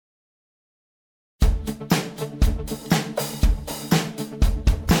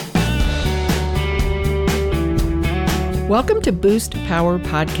Welcome to Boost Power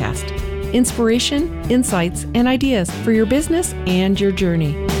Podcast. Inspiration, insights, and ideas for your business and your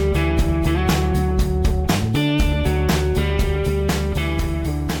journey.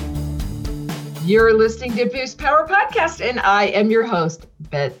 You're listening to Boost Power Podcast, and I am your host,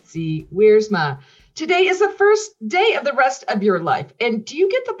 Betsy Wiersma. Today is the first day of the rest of your life. And do you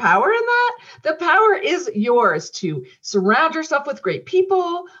get the power in that? The power is yours to surround yourself with great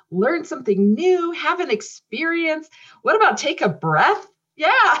people, learn something new, have an experience. What about take a breath?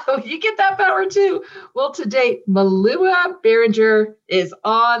 Yeah, you get that power too. Well, today, Malua Behringer is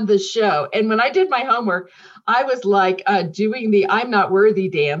on the show. And when I did my homework, I was like doing the I'm not worthy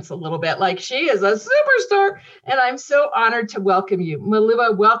dance a little bit, like she is a superstar. And I'm so honored to welcome you.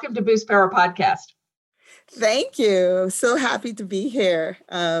 Malua, welcome to Boost Power Podcast. Thank you. So happy to be here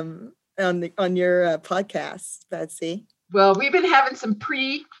on your podcast, Betsy. Well, we've been having some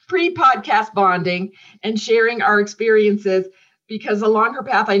pre-podcast bonding and sharing our experiences because along her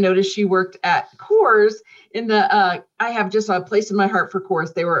path, I noticed she worked at Coors in the, I have just a place in my heart for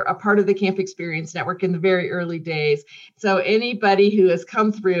Coors. They were a part of the Camp Experience Network in the very early days. So anybody who has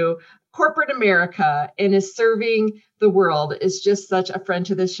come through corporate America and is serving the world is just such a friend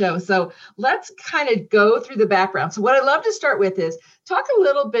to this show. So let's kind of go through the background. So what I love to start with is talk a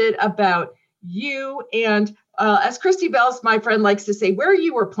little bit about you and as Christy Bells, my friend, likes to say, where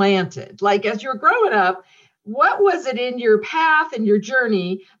you were planted. Like as you're growing up, what was it in your path and your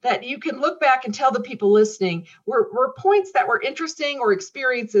journey that you can look back and tell the people listening were points that were interesting or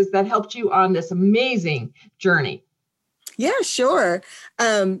experiences that helped you on this amazing journey? Yeah, sure.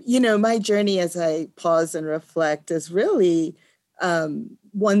 My journey as I pause and reflect is really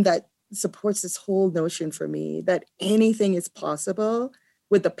one that supports this whole notion for me that anything is possible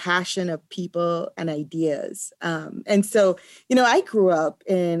with the passion of people and ideas. And so, I grew up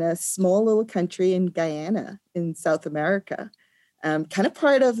in a small little country in Guyana in South America, kind of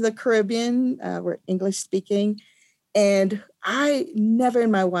part of the Caribbean, we're English speaking. And I never in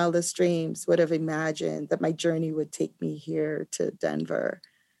my wildest dreams would have imagined that my journey would take me here to Denver.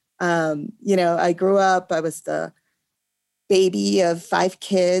 I grew up, I was the baby of 5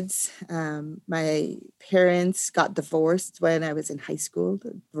 kids. My parents got divorced when I was in high school,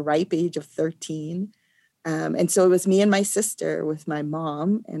 the ripe age of 13. And so it was me and my sister with my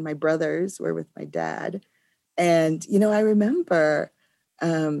mom, and my brothers were with my dad. And, I remember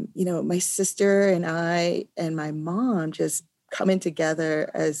my sister and I and my mom just coming together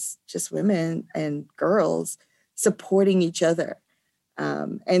as just women and girls supporting each other.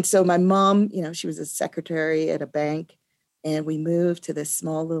 And so my mom, she was a secretary at a bank, and we moved to this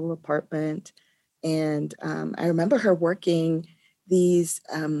small little apartment. And I remember her working these,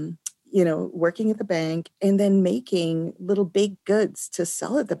 working at the bank and then making little baked goods to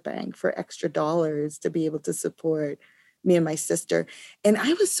sell at the bank for extra dollars to be able to support me and my sister. And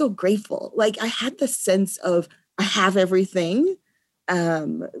I was so grateful. Like I had the sense of I have everything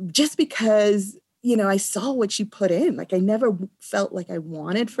just because, I saw what she put in. Like I never felt like I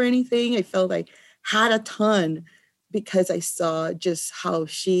wanted for anything. I felt I had a ton because I saw just how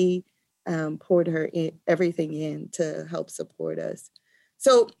she poured everything in to help support us.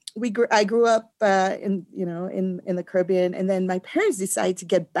 So I grew up in the Caribbean, and then my parents decided to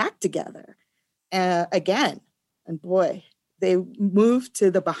get back together again. And boy, they moved to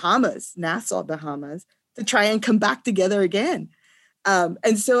the Bahamas, Nassau, Bahamas, to try and come back together again.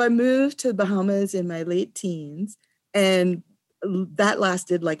 And so I moved to the Bahamas in my late teens, and that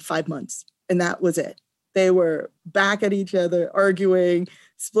lasted like 5 months. And that was it. They were back at each other, arguing,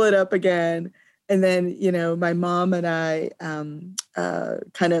 split up again. And then, my mom and I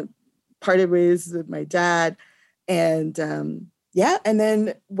kind of parted ways with my dad. And and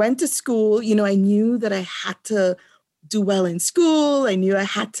then went to school. I knew that I had to do well in school. I knew I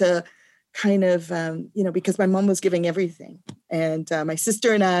had to kind of, because my mom was giving everything. And my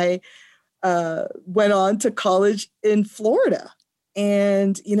sister and I went on to college in Florida.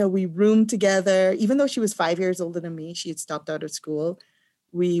 And, we roomed together. Even though she was 5 years older than me, she had stopped out of school.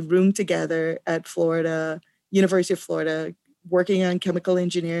 We roomed together at University of Florida, working on chemical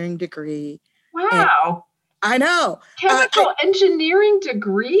engineering degree. Wow. I know. Chemical engineering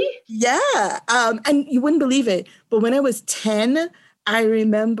degree? Yeah. And you wouldn't believe it. But when I was 10, I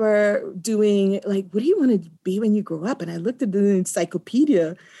remember doing like, what do you want to be when you grow up? And I looked at the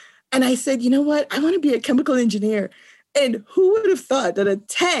encyclopedia and I said, you know what? I want to be a chemical engineer. And who would have thought that at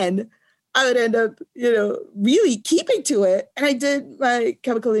 10, I would end up, really keeping to it. And I did my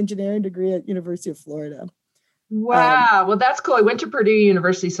chemical engineering degree at University of Florida. Wow. Well, that's cool. I went to Purdue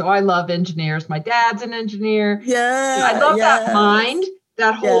University, so I love engineers. My dad's an engineer. Yeah. I love that mind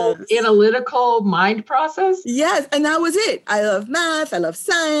that whole analytical mind process. Yes. And that was it. I love math. I love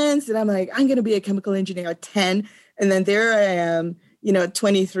science. And I'm like, I'm going to be a chemical engineer at 10. And then there I am, at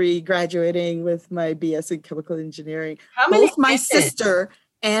 23, graduating with my BS in chemical engineering. Both my sister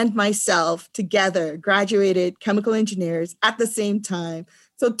and myself together graduated chemical engineers at the same time.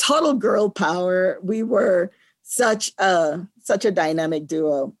 So total girl power. We were such a dynamic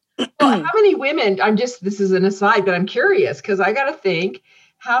duo. Well, how many women, this is an aside, but I'm curious because I got to think,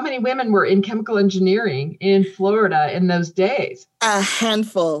 how many women were in chemical engineering in Florida in those days? A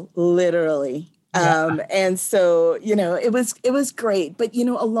handful, literally. Yeah. And so, it was great. But,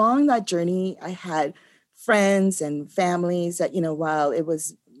 along that journey, I had friends and families that, while it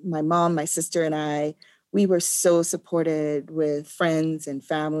was my mom, my sister, and I, we were so supported with friends and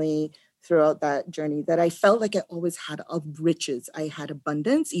family throughout that journey that I felt like I always had riches. I had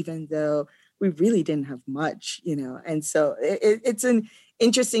abundance, even though we really didn't have much, And so it's an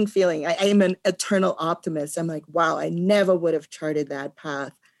interesting feeling. I am an eternal optimist. I'm like, wow, I never would have charted that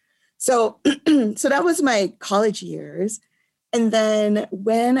path. So, so that was my college years. And then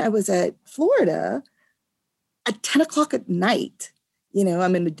when I was at Florida, at 10 o'clock at night,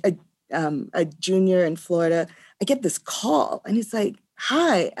 I'm in a junior in Florida, I get this call and it's like,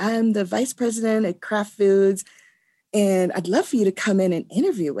 hi, I'm the vice president at Kraft Foods, and I'd love for you to come in and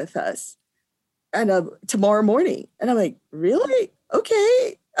interview with us and tomorrow morning. And I'm like, really?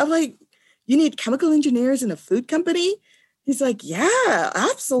 Okay. I'm like, you need chemical engineers in a food company? He's like, yeah,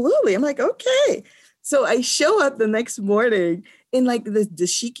 absolutely. I'm like, okay. So I show up the next morning in like the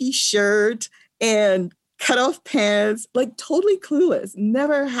dashiki shirt and cut off pants, like totally clueless.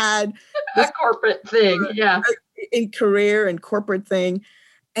 Never had a corporate thing. Yeah. In career and corporate thing.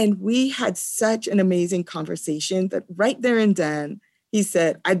 And we had such an amazing conversation that right there and then he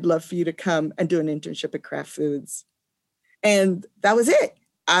said, I'd love for you to come and do an internship at Kraft Foods. And that was it.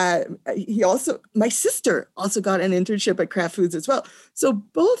 My sister also got an internship at Kraft Foods as well. So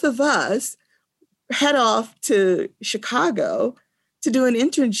both of us head off to Chicago to do an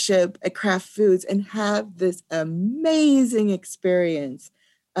internship at Kraft Foods and have this amazing experience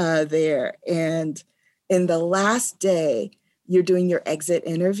there. And in the last day, you're doing your exit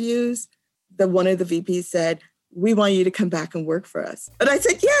interviews. One of the VPs said, we want you to come back and work for us. And I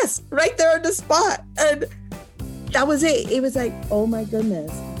said, yes, right there on the spot. And that was it. It was like, oh my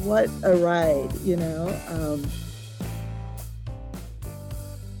goodness, what a ride,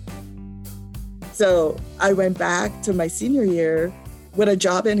 So I went back to my senior year with a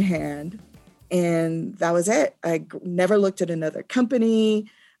job in hand, and that was it. I never looked at another company.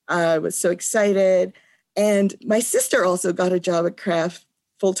 I was so excited. And my sister also got a job at Kraft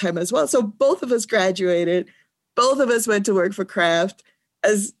full-time as well. So both of us graduated. Both of us went to work for Kraft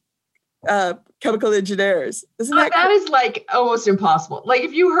as chemical engineers. Isn't that that is like almost impossible. Like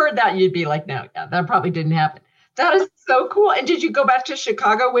if you heard that, you'd be like, no, yeah, that probably didn't happen. That is so cool. And did you go back to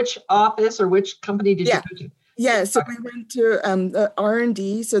Chicago? Which office or which company did you go to? Yeah, so we went to the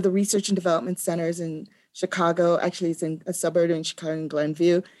R&D, so the Research and Development Centers in Chicago. Actually, it's in a suburb in Chicago, in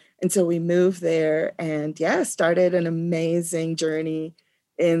Glenview. And so we moved there and started an amazing journey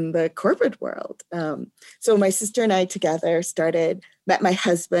in the corporate world. So my sister and I together met my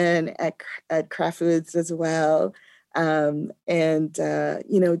husband at Kraft Foods as well. What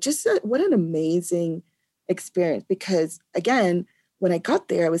an amazing experience, because again, when I got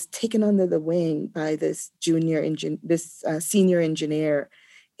there, I was taken under the wing by this senior engineer,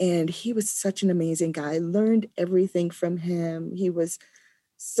 and he was such an amazing guy. I learned everything from him. He was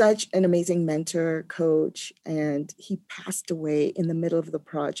such an amazing mentor, coach, and he passed away in the middle of the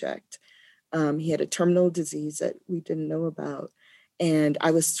project. He had a terminal disease that we didn't know about, and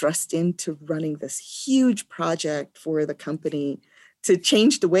I was thrust into running this huge project for the company to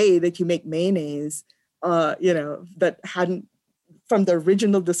change the way that you make mayonnaise. That hadn't, from the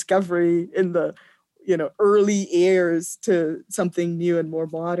original discovery in the early years to something new and more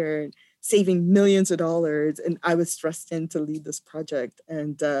modern, saving millions of dollars. And I was thrust in to lead this project,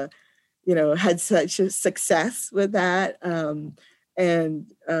 and had such a success with that.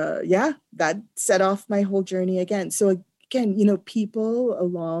 That set off my whole journey again. So again, people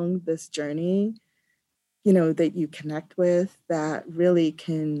along this journey, that you connect with, that really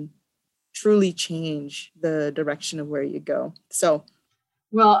can truly change the direction of where you go. So,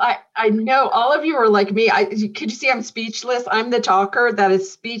 well, I know all of you are like me. Could you see I'm speechless? I'm the talker that is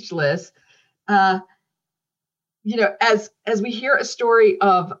speechless. As we hear a story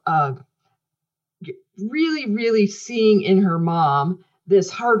of really, really seeing in her mom this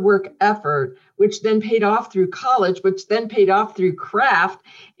hard work effort, which then paid off through college, which then paid off through craft.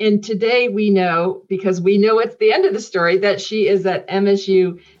 And today we know, because we know it's the end of the story, that she is at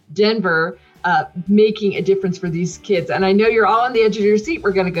MSU Denver, making a difference for these kids. And I know you're all on the edge of your seat.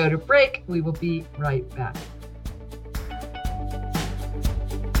 We're going to go to break. We will be right back.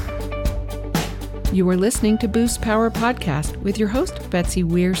 You are listening to Boost Power Podcast with your host, Betsy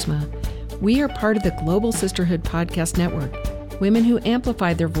Wiersma. We are part of the Global Sisterhood Podcast Network, women who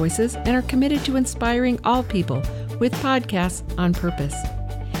amplify their voices and are committed to inspiring all people with podcasts on purpose.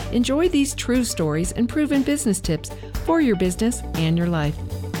 Enjoy these true stories and proven business tips for your business and your life.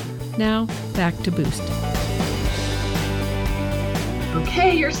 Now, back to Boost.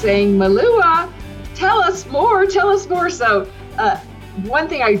 Okay, you're saying, Malua, tell us more. So, one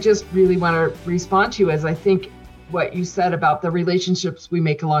thing I just really want to respond to is I think what you said about the relationships we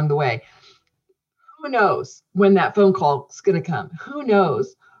make along the way. Who knows when that phone call is going to come? Who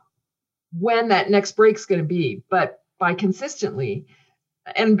knows when that next break's going to be? But by consistently,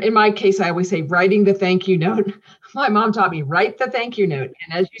 and in my case, I always say writing the thank you note. My mom taught me, write the thank you note.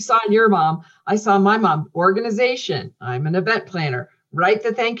 And as you saw in your mom, I saw my mom, organization. I'm an event planner. Write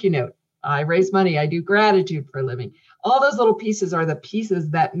the thank you note. I raise money. I do gratitude for a living. All those little pieces are the pieces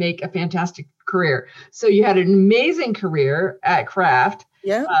that make a fantastic career. So you had an amazing career at Kraft.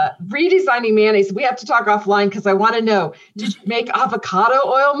 Yeah. Redesigning mayonnaise. We have to talk offline because I want to know, did you make avocado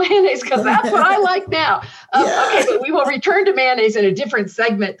oil mayonnaise? Because that's what I like now. Okay, but we will return to mayonnaise in a different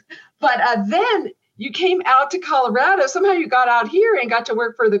segment. But then you came out to Colorado. Somehow you got out here and got to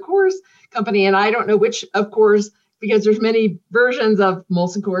work for the Coors company. And I don't know which of Coors, because there's many versions of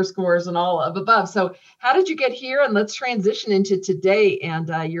Molson Coors, and all of above. So how did you get here? And let's transition into today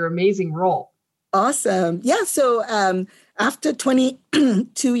and your amazing role. Awesome. Yeah. So after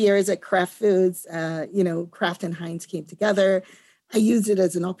 22 years at Kraft Foods, Kraft and Heinz came together. I used it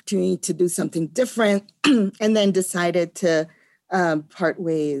as an opportunity to do something different and then decided to part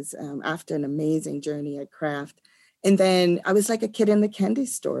ways after an amazing journey at Kraft. And then I was like a kid in the candy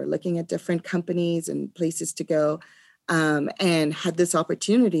store, looking at different companies and places to go, and had this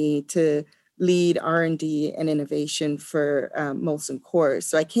opportunity to lead R&D and innovation for Molson Coors.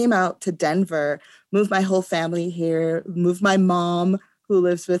 So I came out to Denver, moved my whole family here, moved my mom, who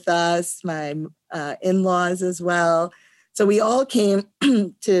lives with us, my in-laws as well. So we all came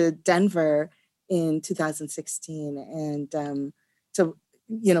to Denver in 2016. And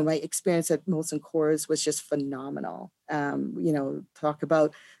my experience at Molson Coors was just phenomenal. Talk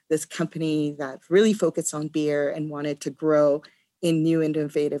about this company that really focused on beer and wanted to grow in new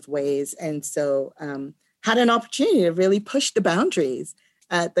innovative ways. And so had an opportunity to really push the boundaries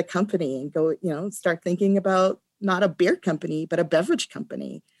at the company and go, start thinking about not a beer company, but a beverage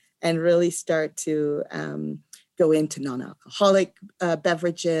company, and really start to go into non-alcoholic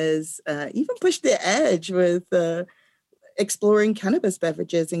beverages, even push the edge with exploring cannabis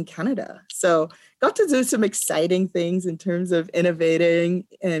beverages in Canada. So got to do some exciting things in terms of innovating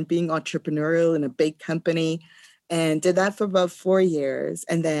and being entrepreneurial in a big company, and did that for about 4 years.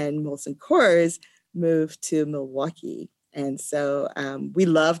 And then Molson Coors moved to Milwaukee. And so we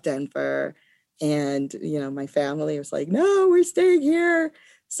love Denver. And, my family was like, no, we're staying here.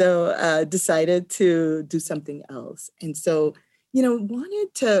 So decided to do something else. And so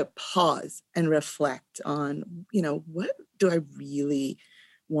wanted to pause and reflect on, what do I really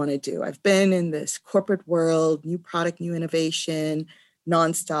want to do? I've been in this corporate world, new product, new innovation,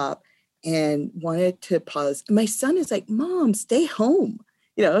 nonstop, and wanted to pause. My son is like, Mom, stay home.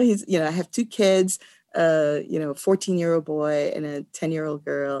 He's, I have 2 kids, a 14-year-old boy and a 10-year-old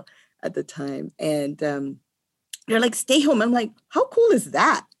girl at the time. And they're like, stay home. I'm like, how cool is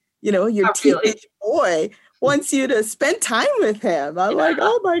that? Your teenage boy wants you to spend time with him. I'm like,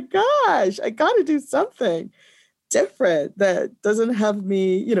 oh my gosh, I got to do something different that doesn't have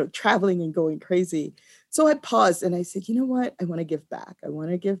me, traveling and going crazy. So I paused and I said, you know what? I want to give back. I want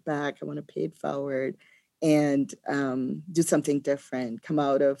to pay it forward and do something different, come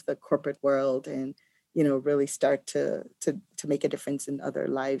out of the corporate world and, really start to make a difference in other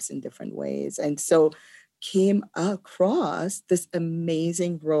lives in different ways. And so came across this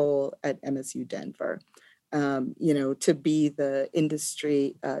amazing role at MSU Denver. To be the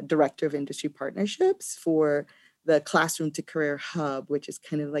industry director of industry partnerships for the Classroom to Career Hub, which is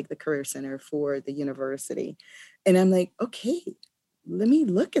kind of like the career center for the university. And I'm like, okay, let me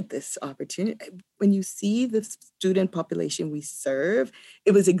look at this opportunity. When you see the student population we serve,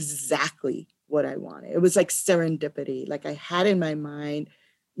 it was exactly what I wanted. It was like serendipity. Like I had in my mind,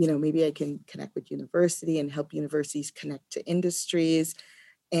 maybe I can connect with university and help universities connect to industries.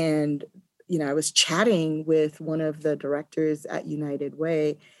 And I was chatting with one of the directors at United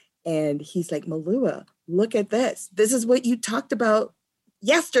Way, and he's like, Malua, look at this. This is what you talked about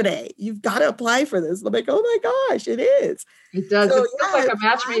yesterday. You've got to apply for this. I'm like, oh my gosh, it is. It does. So, It feels like a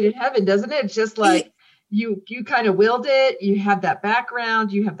match made in heaven, doesn't it? It's just like you kind of willed it. You have that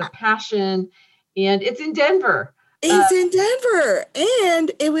background, you have the passion, and it's in Denver. It's in Denver.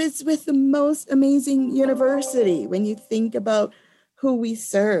 And it was with the most amazing university when you think about who we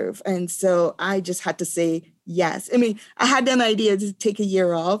serve. And so I just had to say yes. I mean, I had an idea to take a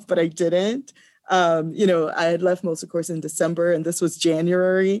year off, but I didn't. I had left Most, of course, in December, and this was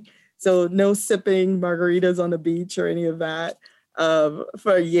January. So no sipping margaritas on the beach or any of that.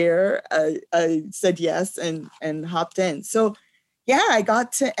 For a year, I said yes and hopped in. So yeah, I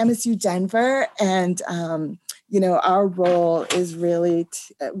got to MSU Denver, and our role is really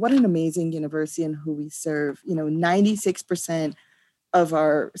what an amazing university and who we serve. 96% of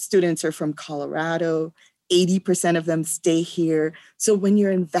our students are from Colorado. 80% of them stay here. So when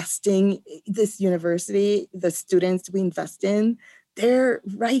you're investing this university, the students we invest in, they're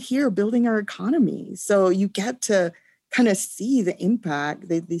right here building our economy. So you get to kind of see the impact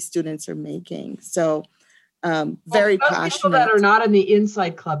that these students are making. So very passionate. People that are not in the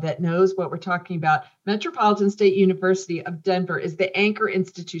Inside Club that knows what we're talking about, Metropolitan State University of Denver is the anchor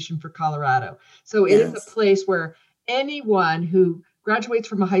institution for Colorado. So it is a place where anyone who graduates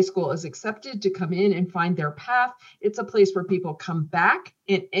from a high school is accepted to come in and find their path. It's a place where people come back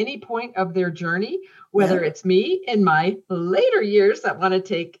at any point of their journey, whether it's me in my later years that want to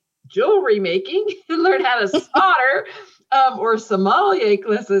take jewelry making and learn how to solder, or sommelier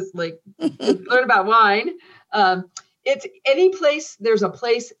classes, like learn about wine. It's any place. There's a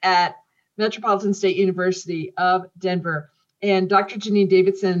place at Metropolitan State University of Denver. And Dr. Janine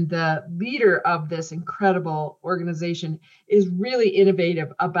Davidson, the leader of this incredible organization, is really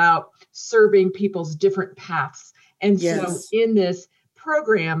innovative about serving people's different paths. And so in this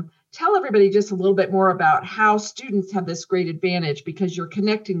program, tell everybody just a little bit more about how students have this great advantage, because you're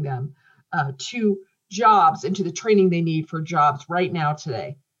connecting them to jobs and to the training they need for jobs right now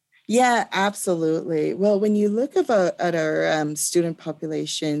today. Yeah, absolutely. Well, when you look at our student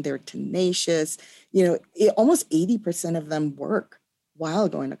population, they're tenacious. Almost 80% of them work while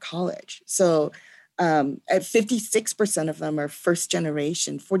going to college. So at 56% of them are first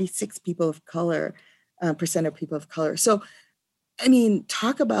generation, 46 people of color, percent of people of color. So, I mean,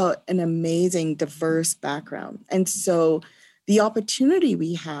 talk about an amazing, diverse background. And so the opportunity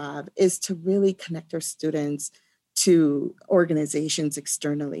we have is to really connect our students to organizations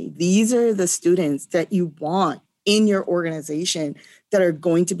externally. These are the students that you want in your organization that are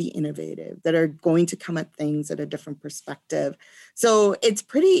going to be innovative, that are going to come at things at a different perspective. So it's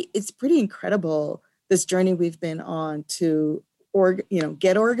pretty incredible, this journey we've been on to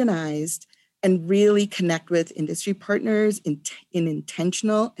get organized and really connect with industry partners in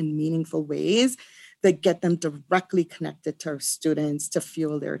intentional and meaningful ways that get them directly connected to our students to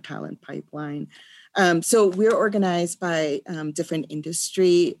fuel their talent pipeline. So we're organized by different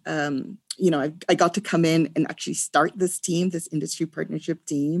industry. I got to come in and actually start this industry partnership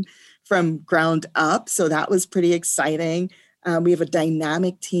team from ground up. So that was pretty exciting. We have a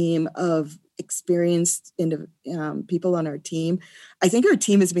dynamic team of experienced people on our team. I think our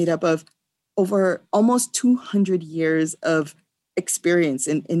team is made up of over almost 200 years of experience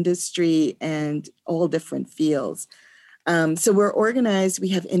in industry and all different fields. So we're organized. We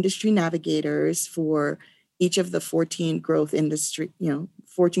have industry navigators for each of the 14 growth industries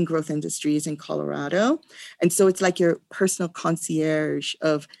in Colorado. And so it's like your personal concierge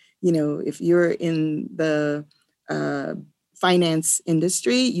of, if you're in the finance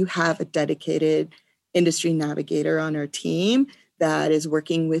industry, you have a dedicated industry navigator on our team that is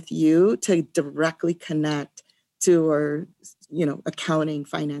working with you to directly connect to our accounting,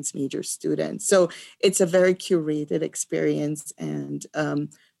 finance major students. So it's a very curated experience and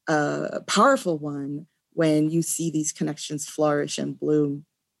a powerful one when you see these connections flourish and bloom.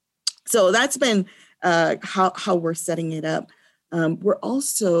 So that's been how we're setting it up. We're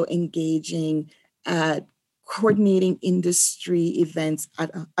also engaging at coordinating industry events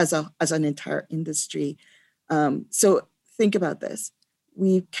as an entire industry. So think about this.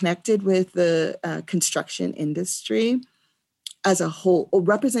 We've connected with the construction industry as a whole,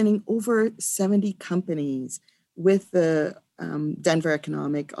 representing over 70 companies with the Denver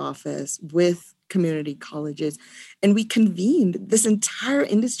Economic Office, with community colleges. And we convened this entire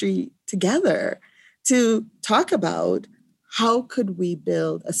industry together to talk about how could we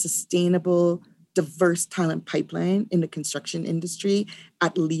build a sustainable, diverse talent pipeline in the construction industry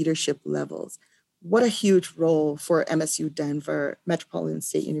at leadership levels. what a huge role for MSU Denver, Metropolitan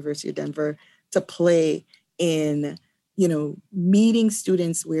State University of Denver, to play in, meeting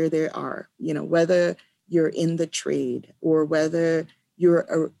students where they are, whether you're in the trade or whether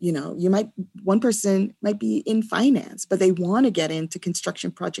one person might be in finance, but they want to get into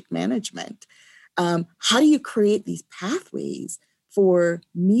construction project management. How do you create these pathways for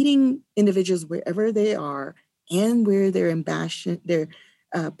meeting individuals wherever they are and where their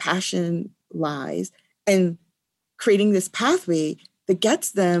passion lies, and creating this pathway that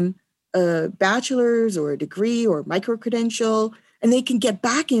gets them a bachelor's or a degree or micro-credential, and they can get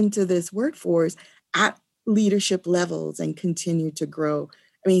back into this workforce at leadership levels and continue to grow.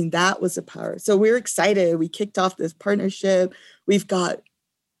 I mean, that was the power. So we're excited. We kicked off this partnership. We've got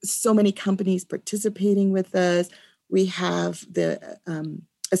so many companies participating with us. We have the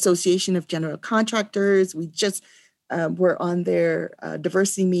Association of General Contractors. We just were on their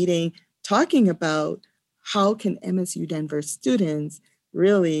diversity meeting talking about how can MSU Denver students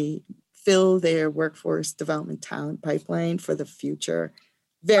really fill their workforce development talent pipeline for the future.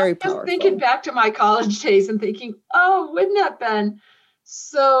 Very powerful. I'm thinking back to my college days and thinking, oh, wouldn't that have been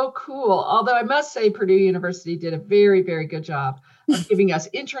so cool? Although I must say Purdue University did a very, very good job of giving us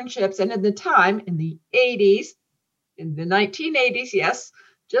internships. And at the time, in the 80s, in the 1980s, yes,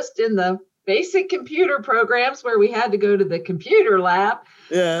 just in the basic computer programs where we had to go to the computer lab.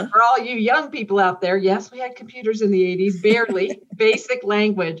 Yeah. For all you young people out there, yes, we had computers in the 80s, barely, basic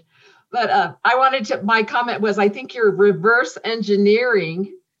language. But my comment was, I think you're reverse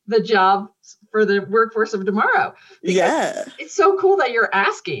engineering the job for the workforce of tomorrow. Yeah. It's so cool that you're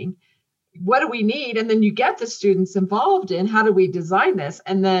asking, what do we need? And then you get the students involved in how do we design this?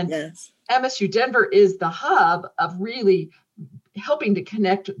 And then yes. MSU Denver is the hub of really helping to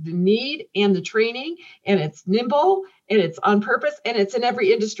connect the need and the training, and it's nimble and it's on purpose and it's in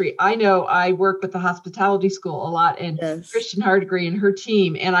every industry. I know I work with the hospitality school a lot, and yes. Christian Hardegree and her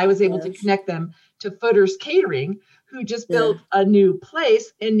team, and I was able to connect them to Footers Catering, who just built a new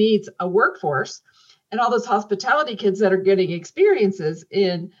place and needs a workforce, and all those hospitality kids that are getting experiences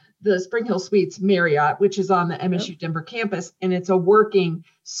in the Spring Hill Suites Marriott, which is on the MSU Denver campus, and it's a working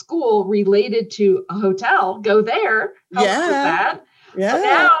school related to a hotel. Go there. Help with that. Yeah. So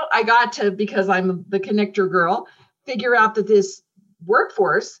now I got to, because I'm the connector girl, figure out that this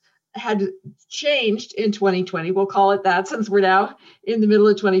workforce had changed in 2020. We'll call it that, since we're now in the middle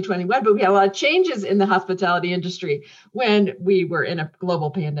of 2021, but we had a lot of changes in the hospitality industry when we were in a global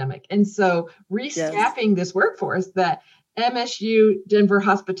pandemic. And so restaffing this workforce, that MSU Denver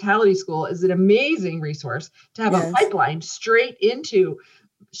Hospitality School is an amazing resource to have a pipeline straight into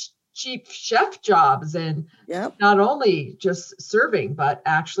chief chef jobs, and not only just serving, but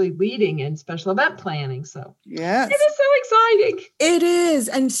actually leading in special event planning. So it is so exciting. It is.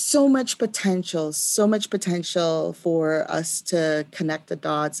 And so much potential for us to connect the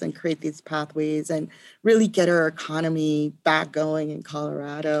dots and create these pathways and really get our economy back going in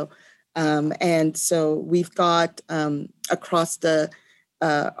Colorado. And so we've got across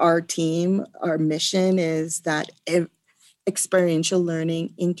our team, our mission is that experiential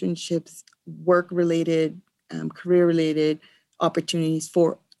learning, internships, work-related, career-related opportunities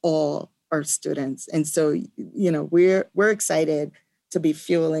for all our students. And so, we're excited to be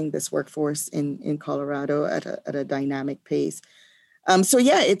fueling this workforce in Colorado at a dynamic pace.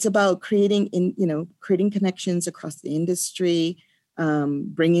 It's about creating connections across the industry,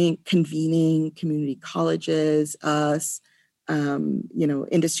 convening community colleges, us,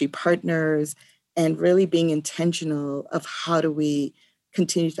 industry partners, and really being intentional of how do we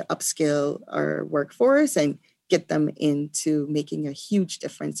continue to upskill our workforce and get them into making a huge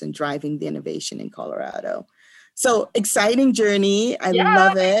difference in driving the innovation in Colorado. So exciting journey. I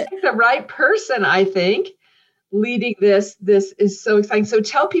love it. The right person, I think, leading this. This is so exciting. So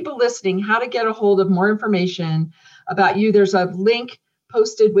tell people listening how to get a hold of more information about you. There's a link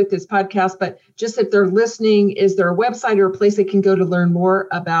posted with this podcast, but just if they're listening, is there a website or a place they can go to learn more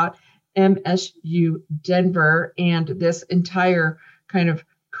about MSU Denver and this entire kind of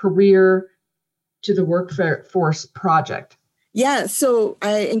career to the workforce project? Yeah, so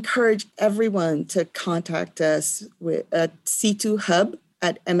I encourage everyone to contact us at C2Hub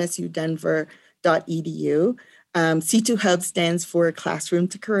at msudenver.edu. C2Hub stands for Classroom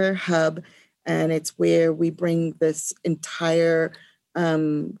to Career Hub, and it's where we bring this entire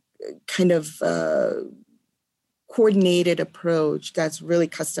coordinated approach that's really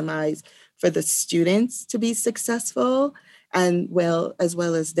customized for the students to be successful, and as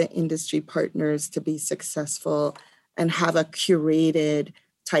well as the industry partners to be successful and have a curated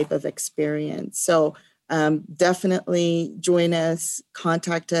type of experience. So definitely join us,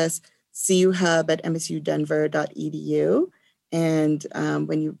 contact us. CU Hub at msudenver.edu. And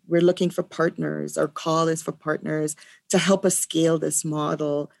we're looking for partners, our call is for partners to help us scale this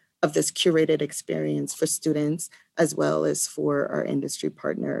model of this curated experience for students as well as for our industry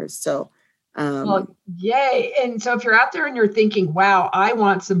partners. So, well, yay. And so if you're out there and you're thinking, wow, I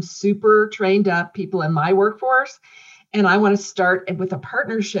want some super trained up people in my workforce, and I want to start with a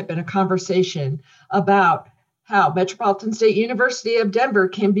partnership and a conversation about how Metropolitan State University of Denver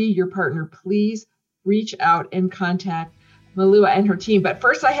can be your partner, please reach out and contact Malua and her team. But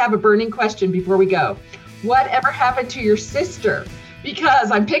first, I have a burning question before we go. Whatever happened to your sister?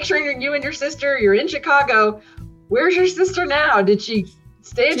 Because I'm picturing you and your sister, you're in Chicago. Where's your sister now? Did she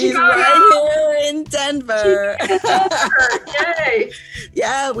stay in She's Chicago? Right here in Denver. Yay.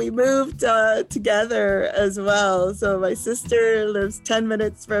 Yeah, we moved together as well. So my sister lives 10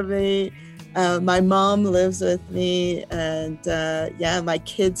 minutes from me. My mom lives with me. And my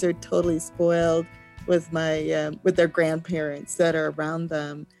kids are totally spoiled with with their grandparents that are around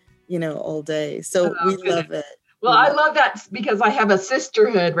them, all day. So we love it. Well, I love that because I have a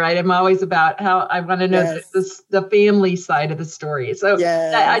sisterhood, right? I'm always about how I want to know the family side of the story. So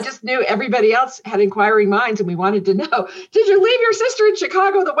I just knew everybody else had inquiring minds and we wanted to know, did you leave your sister in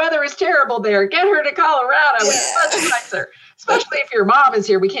Chicago? The weather is terrible there. Get her to Colorado. It's much nicer. Especially if your mom is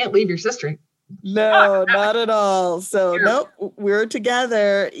here. We can't leave your sister. No, not at all. So nope, we're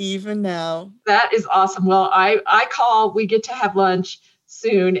together even now. That is awesome. Well, I call, we get to have lunch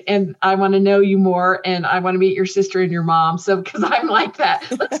soon and I want to know you more and I want to meet your sister and your mom. So because I'm like that,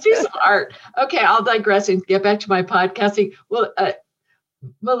 let's do some art. Okay, I'll digress and get back to my podcasting. Well,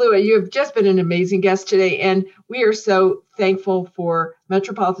 Malua, you have just been an amazing guest today and we are so thankful for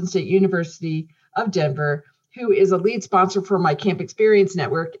Metropolitan State University of Denver, who is a lead sponsor for my Camp Experience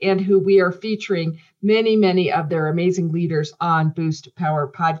Network and who we are featuring many of their amazing leaders on Boost Power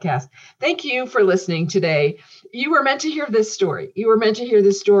Podcast. Thank you for listening today. You were meant to hear this story. You were meant to hear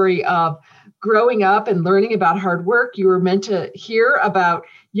the story of growing up and learning about hard work. You were meant to hear about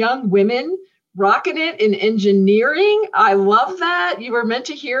young women rocking it in engineering. I love that. You were meant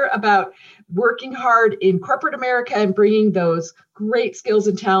to hear about working hard in corporate America and bringing those great skills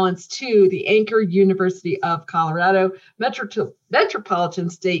and talents to the Anchor University of Colorado, Metropolitan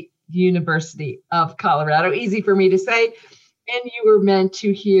State University of Colorado. Easy for me to say. And you were meant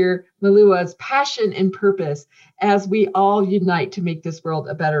to hear Malua's passion and purpose as we all unite to make this world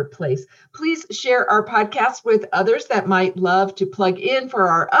a better place. Please share our podcast with others that might love to plug in for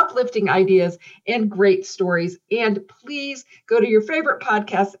our uplifting ideas and great stories. And please go to your favorite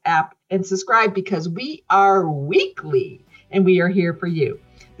podcast app and subscribe because we are weekly and we are here for you.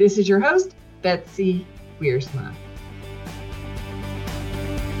 This is your host, Betsy Wiersma.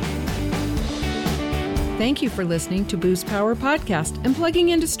 Thank you for listening to Boost Power Podcast and plugging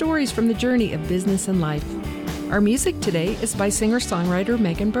into stories from the journey of business and life. Our music today is by singer-songwriter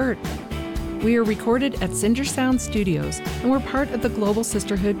Megan Burt. We are recorded at Cinder Sound Studios and we're part of the Global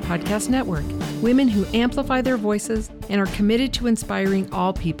Sisterhood Podcast Network, women who amplify their voices and are committed to inspiring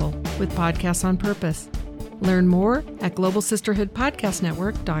all people with podcasts on purpose. Learn more at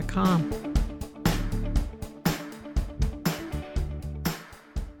globalsisterhoodpodcastnetwork.com.